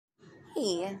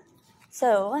Hey,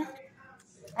 so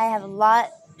I have a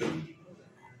lot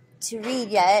to read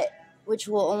yet, which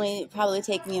will only probably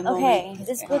take me a moment. Okay,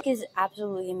 this book is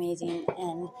absolutely amazing,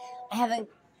 and I haven't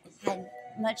had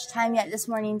much time yet this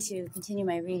morning to continue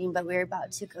my reading, but we're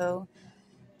about to go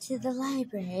to the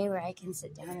library where I can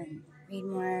sit down and read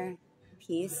more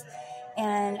peace.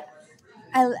 And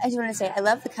I just want to say, I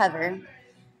love the cover.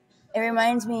 It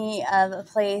reminds me of a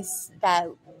place that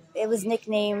it was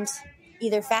nicknamed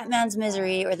either Fat Man's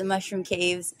Misery or the Mushroom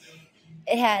Caves.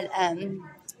 It had,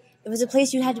 it was a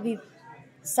place you had to be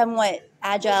somewhat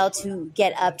agile to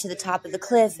get up to the top of the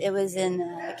cliff. It was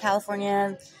in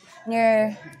California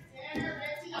near...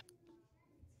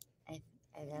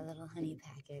 I've got little honey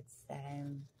packets that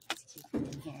I'm keeping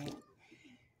in here.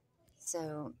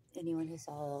 So anyone who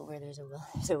saw Where There's a Will,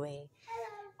 There's a Way.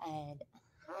 And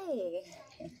hi.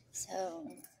 So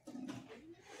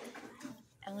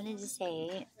I wanted to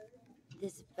say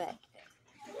this book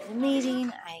is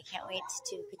amazing. I can't wait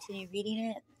to continue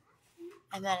reading it.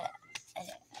 I'm at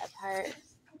a part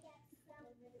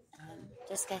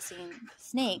discussing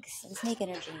snakes and snake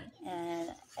energy, and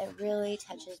it really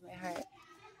touches my heart.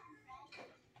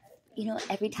 You know,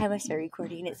 every time I start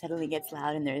recording, it suddenly gets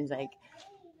loud, and there's like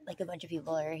a bunch of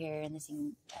people are here in the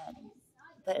scene,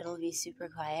 but it'll be super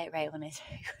quiet right when I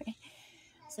start recording.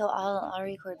 So I'll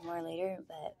record more later,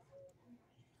 but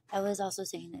I was also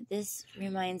saying that this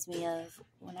reminds me of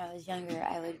when I was younger.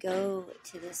 I would go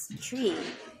to this tree,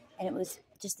 and it was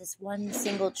just this one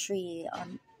single tree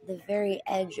on the very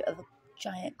edge of a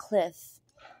giant cliff,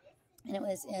 and it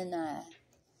was in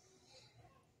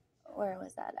where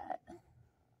was that at?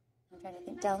 I'm trying to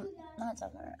think. Not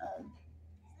somewhere.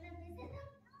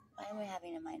 Why am I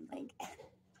having a mind blank?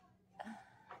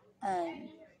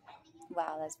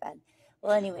 Wow, that's bad.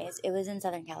 Well, anyways, it was in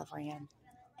Southern California,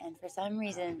 and for some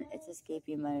reason, it's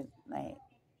escaping my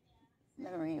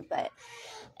memory.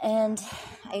 And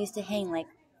I used to hang like,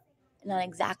 not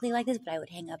exactly like this, but I would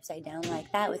hang upside down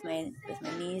like that with my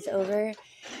knees over.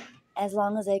 As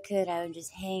long as I could, I would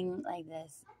just hang like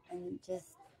this, and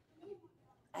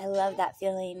I love that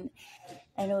feeling.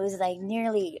 And it was like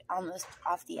nearly almost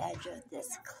off the edge of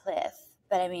this cliff,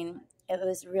 but I mean, it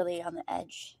was really on the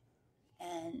edge,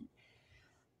 and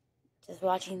just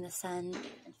watching the sun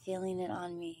and feeling it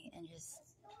on me, and just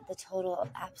the total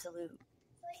absolute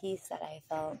peace that I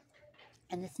felt.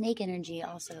 And the snake energy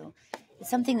also is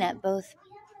something that both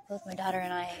my daughter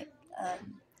and I,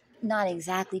 not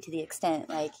exactly to the extent,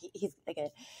 like he's like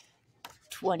a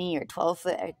 20 or 12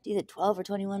 foot, or either 12 or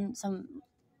 21, some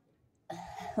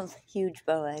huge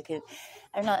boa.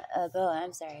 I'm not a boa,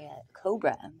 I'm sorry, a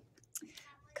cobra,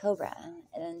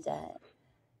 and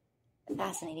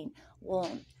fascinating.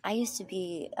 Well, I used to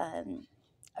be a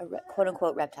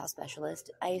quote-unquote reptile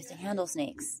specialist. I used to handle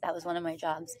snakes. That was one of my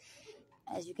jobs.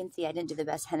 As you can see, I didn't do the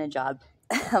best henna job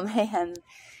on my hand.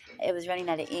 It was running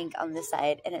out of ink on this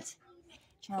side, and it's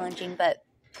challenging, but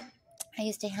I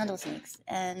used to handle snakes,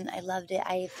 and I loved it.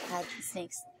 I've had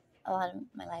snakes a lot of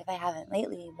my life. I haven't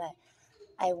lately, but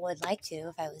I would like to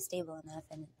if I was stable enough,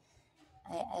 and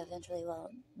I eventually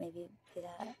will maybe do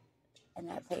that in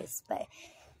that place. But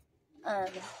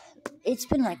it's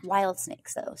been like wild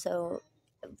snakes, though. So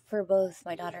for both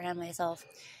my daughter and myself,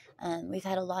 we've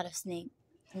had a lot of snakes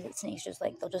just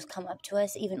like, they'll just come up to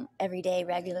us even every day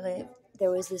regularly. There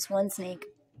was this one snake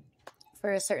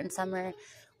for a certain summer.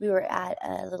 We were at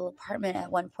a little apartment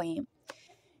at one point.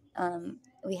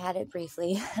 We had it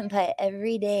briefly, but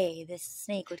every day this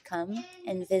snake would come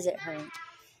and visit her,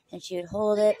 and she would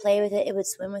hold it, play with it. It would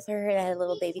swim with her. It had a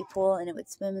little baby pool, and it would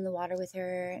swim in the water with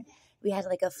her. We had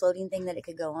like a floating thing that it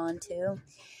could go on to,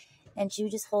 and she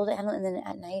would just hold it, and then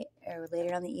at night or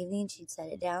later on the evening, she'd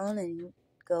set it down and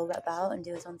go about and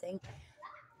do its own thing.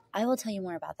 I will tell you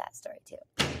more about that story too.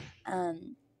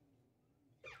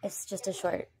 It's just a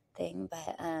short thing,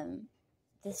 but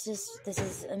this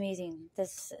is amazing.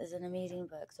 This is an amazing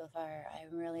book so far.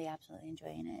 I'm really absolutely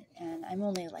enjoying it, and I'm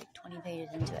only like 20 pages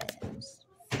into it. It's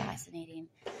fascinating.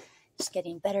 Just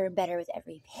getting better and better with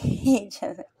every page.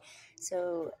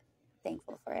 So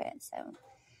thankful for it. So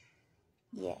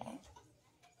yeah,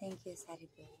 thank you, Sadie.